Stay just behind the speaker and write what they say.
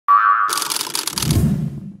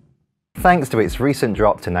Thanks to its recent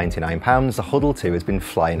drop to £99, the Hudl 2 has been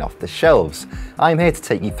flying off the shelves. I'm here to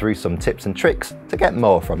take you through some tips and tricks to get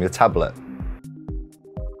more from your tablet.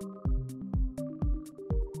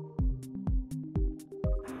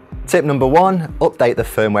 Tip number 1, update the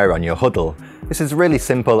firmware on your Hudl. This is really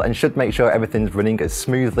simple and should make sure everything's running as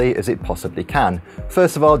smoothly as it possibly can.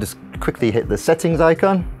 First of all, just quickly hit the settings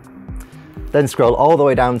icon, then scroll all the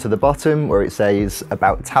way down to the bottom where it says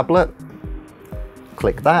About Tablet.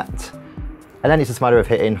 Click that, and then it's just a matter of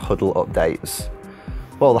hitting Hudl Updates.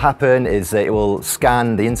 What will happen is that it will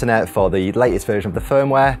scan the internet for the latest version of the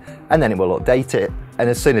firmware, and then it will update it, and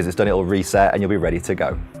as soon as it's done, it will reset and you'll be ready to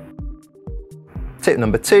go. Tip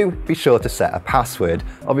number 2, be sure to set a password.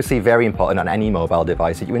 Obviously very important on any mobile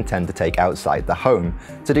device that you intend to take outside the home.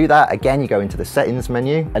 To do that, again, you go into the settings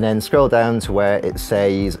menu and then scroll down to where it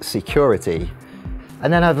says security.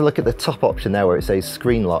 And then have a look at the top option there where it says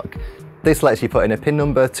screen lock. This lets you put in a PIN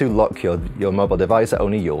number to lock your mobile device that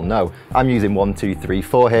only you'll know. I'm using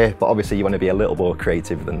 1234 here, but obviously you want to be a little more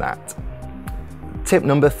creative than that. Tip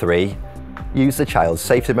number 3, use the child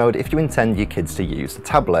safety mode if you intend your kids to use the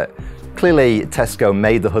tablet. Clearly, Tesco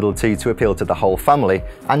made the Hudl 2 to appeal to the whole family,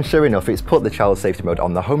 and sure enough, it's put the child safety mode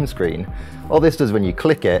on the home screen. All this does when you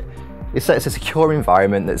click it, it sets a secure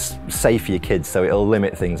environment that's safe for your kids, so it'll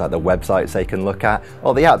limit things like the websites they can look at,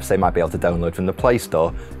 or the apps they might be able to download from the Play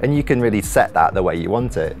Store, and you can really set that the way you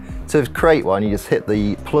want it. To create one, you just hit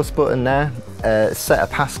the plus button there, set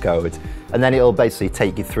a passcode, and then it'll basically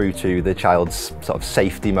take you through to the child's sort of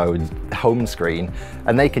safety mode home screen,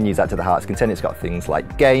 and they can use that to the heart's content. It's got things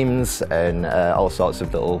like games and all sorts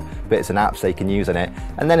of little bits and apps they can use in it.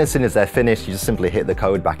 And then as soon as they're finished, you just simply hit the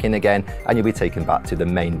code back in again, and you'll be taken back to the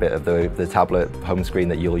main bit of the tablet home screen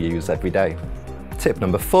that you'll use every day. Tip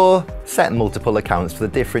number 4, set multiple accounts for the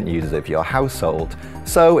different users of your household.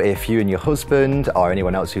 So if you and your husband or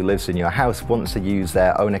anyone else who lives in your house wants to use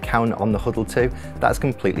their own account on the Hudl 2, that's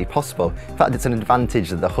completely possible. In fact, it's an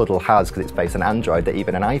advantage that the Hudl has because it's based on Android that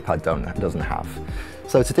even an iPad doesn't have.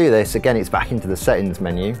 So to do this, again, it's back into the settings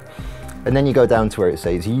menu, and then you go down to where it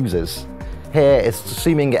says users. Here, it's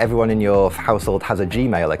assuming everyone in your household has a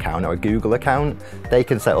Gmail account or a Google account. They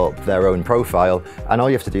can set up their own profile, and all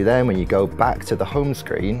you have to do then when you go back to the home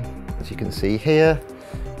screen, as you can see here,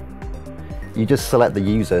 you just select the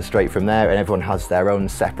user straight from there, and everyone has their own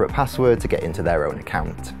separate password to get into their own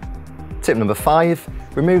account. Tip number 5,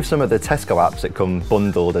 remove some of the Tesco apps that come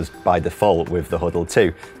bundled as by default with the Hudl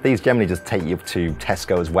 2. These generally just take you to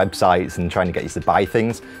Tesco's websites and trying to get you to buy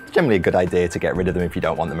things. It's generally a good idea to get rid of them if you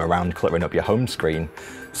don't want them around cluttering up your home screen.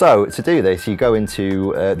 So to do this, you go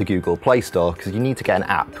into the Google Play Store because you need to get an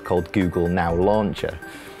app called Google Now Launcher.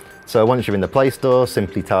 So once you're in the Play Store,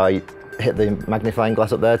 simply hit the magnifying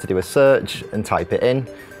glass up there to do a search and type it in,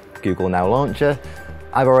 Google Now Launcher.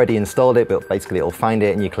 I've already installed it, but basically it'll find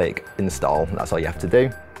it and you click install. That's all you have to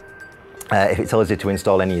do. If it tells you to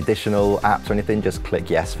install any additional apps or anything, just click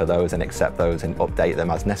yes for those and accept those and update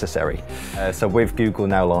them as necessary. So with Google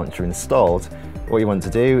Now Launcher installed, what you want to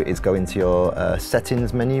do is go into your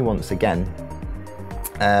settings menu once again.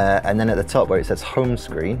 And then at the top where it says home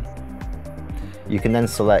screen, you can then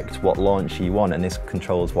select what launch you want, and this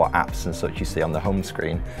controls what apps and such you see on the home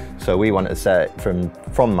screen. So we want to set it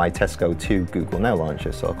from my Tesco to Google Now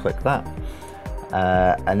Launcher, so I'll click that.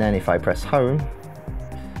 And then if I press home,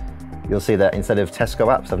 you'll see that instead of Tesco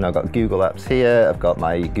apps, I've now got Google apps here, I've got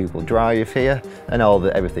my Google Drive here, and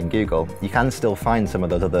everything Google. You can still find some of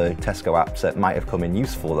those other Tesco apps that might have come in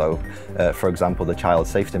useful though. For example, the child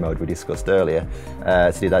safety mode we discussed earlier.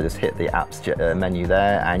 To do that, just hit the apps menu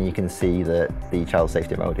there, and you can see that the child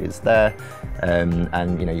safety mode is there.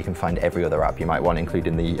 And you can find every other app you might want,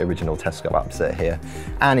 including the original Tesco apps that are here.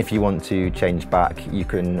 And if you want to change back, you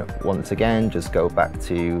can once again just go back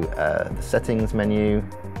to the settings menu,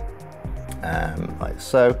 like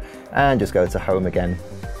so, and just go to home again,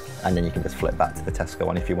 and then you can just flip back to the Tesco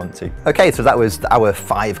one if you want to. Okay, so that was our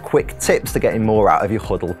 5 quick tips to getting more out of your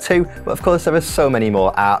Hudl 2, but of course there are so many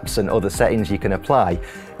more apps and other settings you can apply.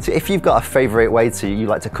 So if you've got a favourite way you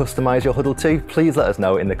like to customise your Hudl 2, please let us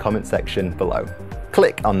know in the comment section below.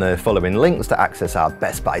 Click on the following links to access our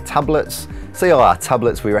Best Buy tablets, see all our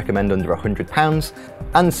tablets we recommend under £100,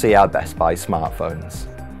 and see our Best Buy smartphones.